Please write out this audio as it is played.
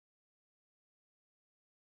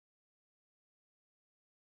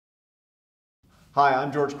Hi,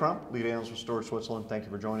 I'm George Crump, lead analyst with Storage Switzerland. Thank you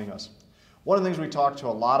for joining us. One of the things we talk to a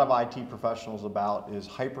lot of IT professionals about is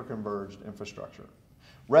hyperconverged infrastructure.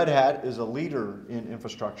 Red Hat is a leader in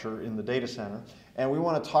infrastructure in the data center, and we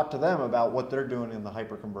want to talk to them about what they're doing in the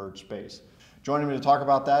hyperconverged space. Joining me to talk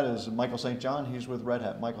about that is Michael St. John. He's with Red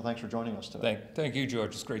Hat. Michael, thanks for joining us today. Thank you,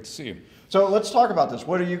 George. It's great to see you. So let's talk about this.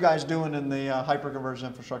 What are you guys doing in the hyperconverged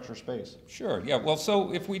infrastructure space? Sure, yeah. Well,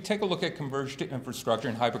 so if we take a look at converged infrastructure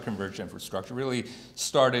and hyperconverged infrastructure, really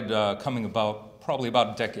started coming about probably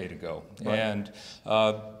about a decade ago. Right. And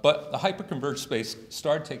but the hyperconverged space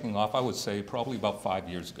started taking off, I would say, probably about 5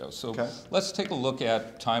 years ago. So Okay. Let's take a look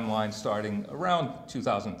at timeline starting around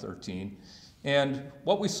 2013. And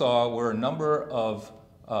what we saw were a number of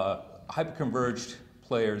hyperconverged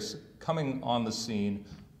players coming on the scene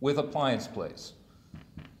with appliance plays.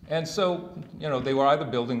 And so, they were either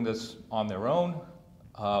building this on their own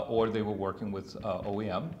or they were working with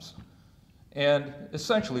OEMs. And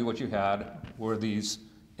essentially what you had were these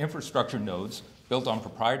infrastructure nodes built on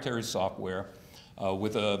proprietary software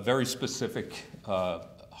with a very specific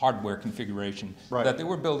hardware configuration that they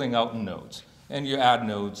were building out in nodes. And you add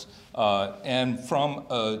nodes, and from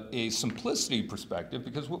a simplicity perspective,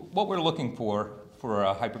 because what we're looking for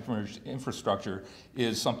a hyperconverged infrastructure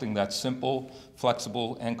is something that's simple,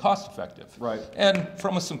 flexible, and cost-effective. Right. And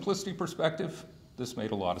from a simplicity perspective, this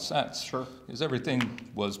made a lot of sense. Sure. Because everything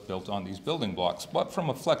was built on these building blocks. But from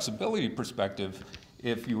a flexibility perspective,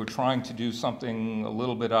 if you were trying to do something a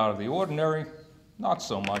little bit out of the ordinary, not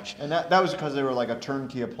so much. And that was because they were like a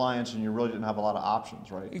turnkey appliance and you really didn't have a lot of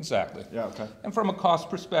options, right? Exactly. Yeah, okay. And from a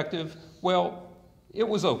cost perspective, well, it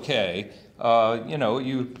was okay.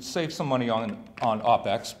 You save some money on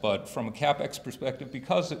OpEx, but from a CapEx perspective,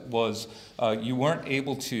 because it was, you weren't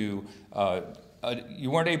able to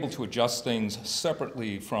adjust things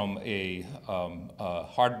separately from a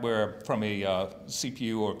hardware, from a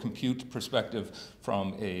CPU or compute perspective,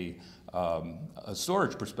 from a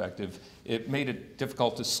storage perspective, it made it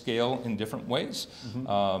difficult to scale in different ways.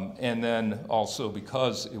 Mm-hmm. And then also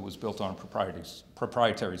because it was built on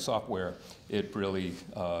proprietary software, it really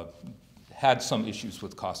had some issues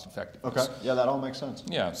with cost effectiveness. Okay, yeah, that all makes sense.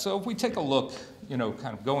 Yeah, so if we take a look,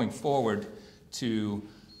 kind of going forward to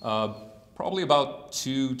probably about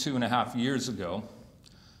 2.5 years ago,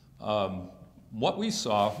 what we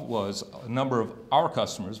saw was a number of our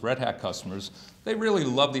customers, Red Hat customers, they really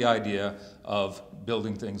loved the idea of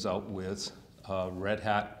building things out with Red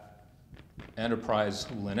Hat Enterprise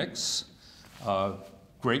Linux.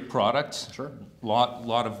 Great product, sure.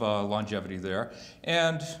 lot of longevity there.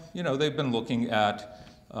 And they've been looking at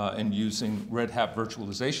and using Red Hat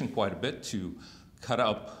virtualization quite a bit to cut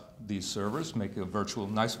up these servers, make a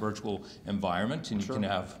nice virtual environment, and you can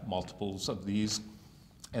have multiples of these.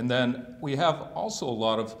 And then we have also a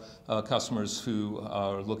lot of customers who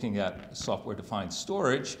are looking at software-defined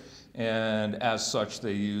storage, and as such,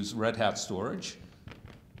 they use Red Hat storage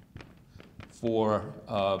for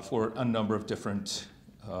a number of different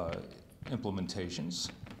implementations.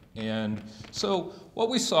 And so what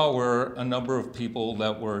we saw were a number of people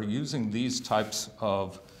that were using these types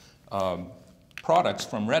of products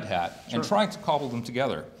from Red Hat and trying to cobble them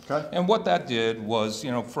together. Okay. And what that did was,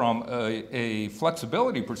 from a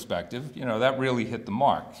flexibility perspective, that really hit the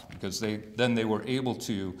mark because they were able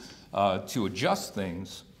to adjust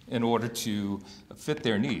things in order to fit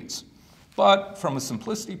their needs. But from a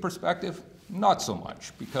simplicity perspective, not so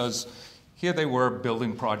much, because here they were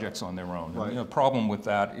building projects on their own. Right. And, the problem with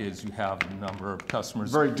that is you have a number of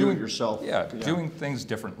customers do-it-yourself. Doing things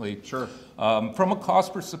differently. Sure. From a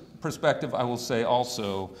cost perspective, I will say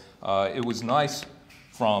also it was nice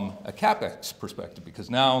from a CapEx perspective because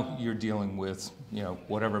now you're dealing with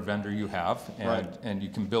whatever vendor you have and you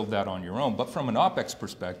can build that on your own. But from an OpEx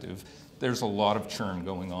perspective, there's a lot of churn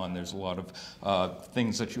going on. There's a lot of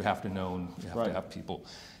things that you have to know, and you have to have people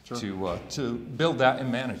to build that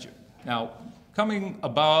and manage it. Now, coming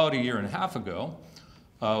about 1.5 years ago,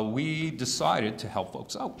 we decided to help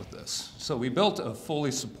folks out with this. So we built a fully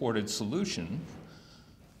supported solution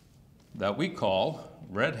that we call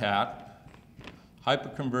Red Hat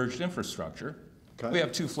Hyper-Converged Infrastructure. Okay. We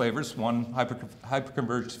have two flavors, one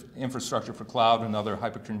hyper-converged infrastructure for cloud, another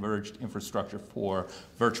hyper-converged infrastructure for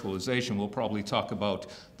virtualization. We'll probably talk about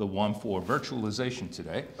the one for virtualization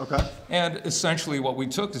today. Okay. And essentially what we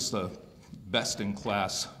took is the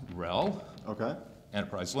best-in-class RHEL,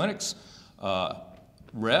 Enterprise Linux,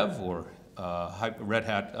 Rev, or Red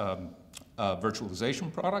Hat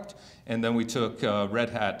virtualization product, and then we took Red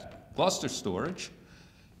Hat cluster storage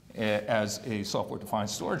as a software-defined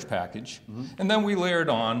storage package, and then we layered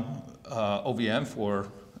on OVM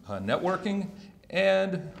for networking,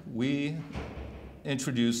 and we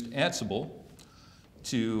introduced Ansible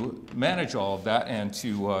to manage all of that and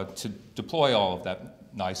to deploy all of that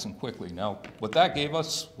nice and quickly. Now, what that gave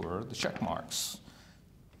us were the check marks.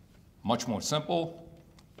 Much more simple,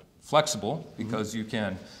 flexible, because you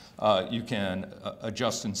can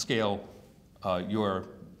adjust and scale your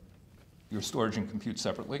storage and compute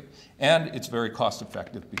separately, and it's very cost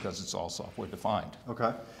effective because it's all software defined.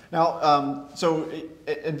 Okay. Now,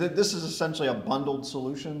 this is essentially a bundled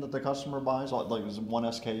solution that the customer buys, like is it one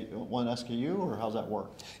SKU, or how's that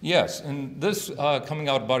work? Yes, and this coming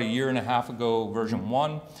out about a year and a half ago, version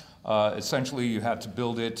 1. Essentially, you had to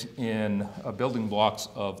build it in building blocks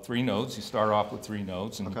of 3 nodes. You start off with 3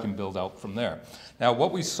 nodes, and you can build out from there. Now,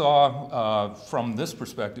 what we saw from this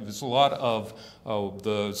perspective is a lot of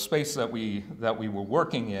the space that we were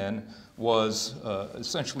working in was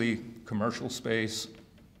essentially commercial space,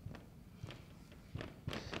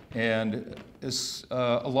 and it's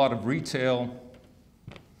a lot of retail,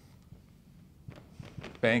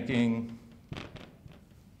 banking,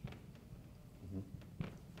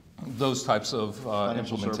 those types of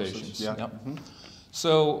implementations. Yeah. Yep.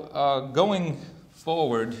 So going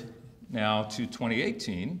forward now to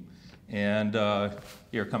 2018, and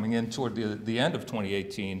here coming in toward the end of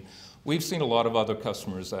 2018, we've seen a lot of other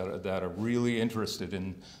customers that are really interested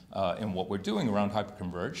in what we're doing around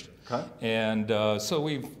hyperconverged. Okay. And so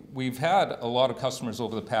we've had a lot of customers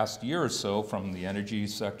over the past year or so from the energy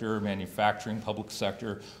sector, manufacturing, public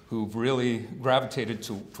sector, who've really gravitated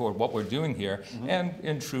toward what we're doing here. And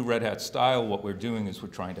in true Red Hat style, what we're doing is we're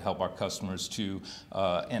trying to help our customers to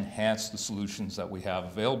enhance the solutions that we have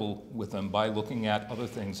available with them by looking at other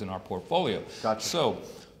things in our portfolio. Gotcha. So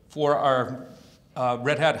for our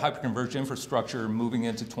Red Hat Hyper-Converged Infrastructure moving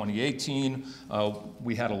into 2018,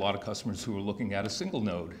 we had a lot of customers who were looking at a single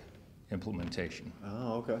node implementation.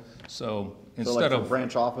 Oh, okay. So Like instead for of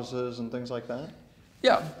branch offices and things like that?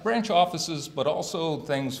 yeah, branch offices, but also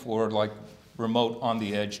things for like remote on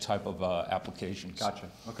the edge type of applications. Gotcha.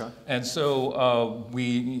 Okay. And so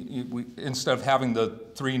we instead of having the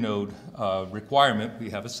 3 node requirement, we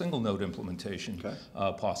have a single node implementation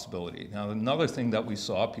possibility. Now, another thing that we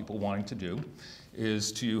saw people wanting to do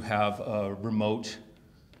is to have a remote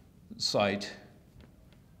site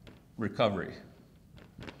recovery.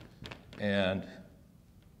 And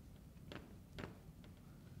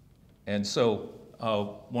so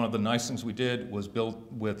one of the nice things we did was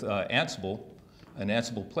build with Ansible, an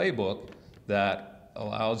Ansible playbook that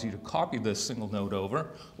allows you to copy this single node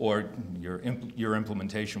over, or your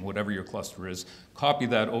implementation, whatever your cluster is, copy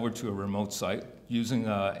that over to a remote site using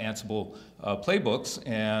Ansible playbooks.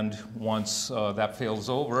 And once that fails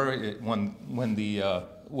over, when the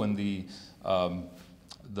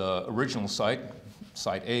original site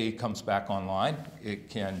A comes back online, it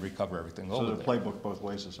can recover everything over there. So the playbook both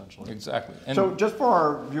ways, essentially. Exactly. And so just for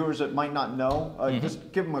our viewers that might not know,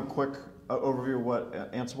 just give them a quick overview of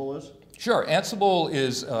what Ansible is. Sure. Ansible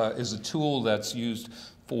is a tool that's used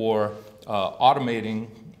for automating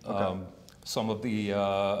some of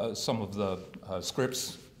the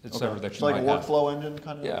scripts, et cetera, that you might have. Like a workflow engine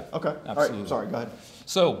kind of? Yeah. Okay. Absolutely. All right. Sorry. Go ahead.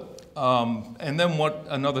 So, and then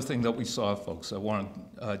another thing that we saw, folks, I wanted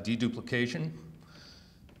deduplication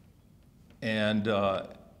and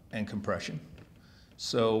compression.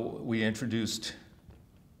 So we introduced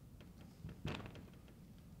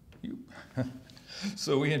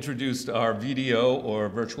our VDO, or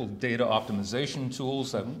virtual data optimization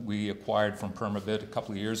tools, that we acquired from Permabit a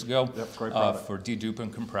couple of years ago. Yep, great product. For dedupe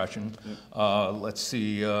and compression. Yep. Let's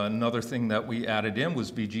see, another thing that we added in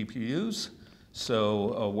was vGPUs.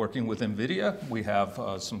 So working with NVIDIA, we have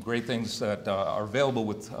some great things that are available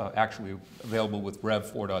with, actually available with Rev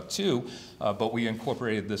 4.2, but we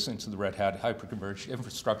incorporated this into the Red Hat Hyper-Converged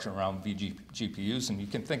Infrastructure around vGPUs, and you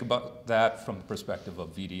can think about that from the perspective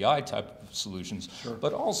of VDI type of solutions,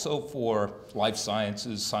 but also for life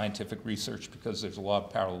sciences, scientific research, because there's a lot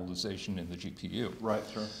of parallelization in the GPU. Right,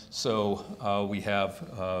 sure. So we have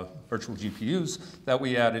virtual GPUs that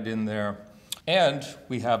we added in there. And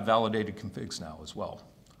we have validated configs now as well.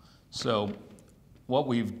 So what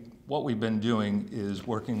we've been doing is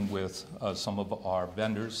working with some of our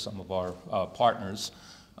vendors, some of our partners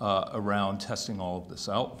around testing all of this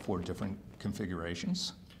out for different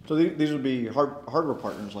configurations. So these would be hardware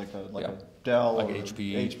partners like a Dell, like or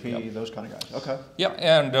HP, those kind of guys. Okay. Yeah,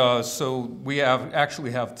 and so we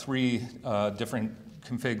actually have 3 different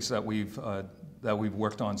configs that we've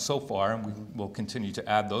worked on so far, and we will continue to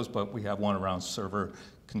add those, but we have one around server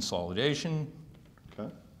consolidation.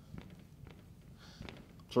 Okay.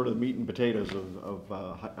 Sort of the meat and potatoes of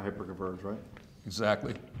hyperconverged, right?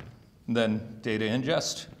 Exactly. And then data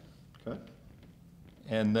ingest. Okay.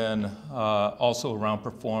 And then also around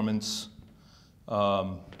performance,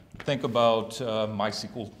 think about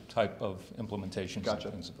MySQL type of implementations, Gotcha.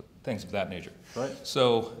 and things of that nature. Right.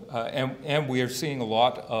 So, and we are seeing a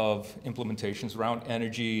lot of implementations around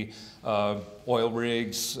energy, oil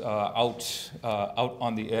rigs, out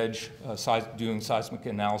on the edge, doing seismic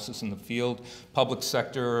analysis in the field, public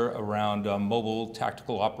sector around mobile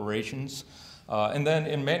tactical operations. And then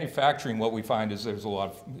in manufacturing, what we find is there's a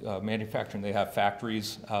lot of manufacturing. They have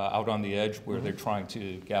factories out on the edge where they're trying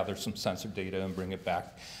to gather some sensor data and bring it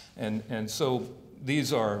back. And so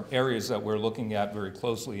these are areas that we're looking at very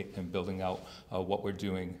closely and building out what we're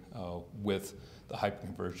doing with the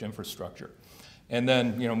hyperconverged infrastructure. And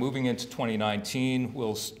then, moving into 2019,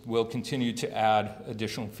 we'll continue to add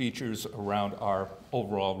additional features around our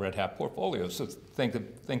overall Red Hat portfolio. So think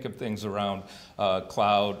of things around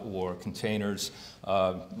cloud or containers,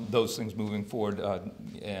 those things moving forward,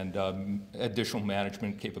 and additional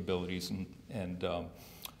management capabilities, and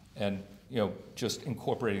just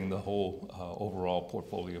incorporating the whole overall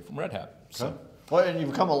portfolio from Red Hat. So. Okay. Well, and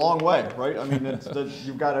you've come a long way, right? I mean,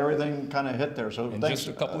 you've got everything kind of hit there. So in thanks.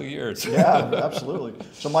 Just a couple of years. Yeah, absolutely.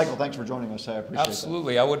 So Michael, thanks for joining us. I appreciate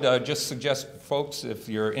Absolutely. I would just suggest, folks, if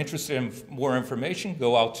you're interested in more information,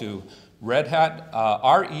 go out to Red Hat,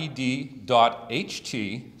 red.ht/HCI.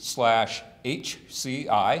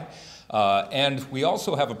 And we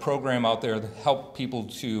also have a program out there to help people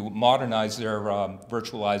to modernize their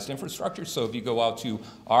virtualized infrastructure. So if you go out to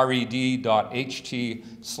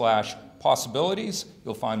red.ht/possibilities,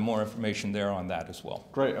 you'll find more information there on that as well.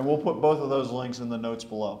 Great, and we'll put both of those links in the notes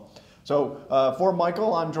below. So for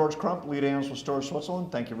Michael, I'm George Crump, lead analyst with Storage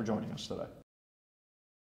Switzerland. Thank you for joining us today.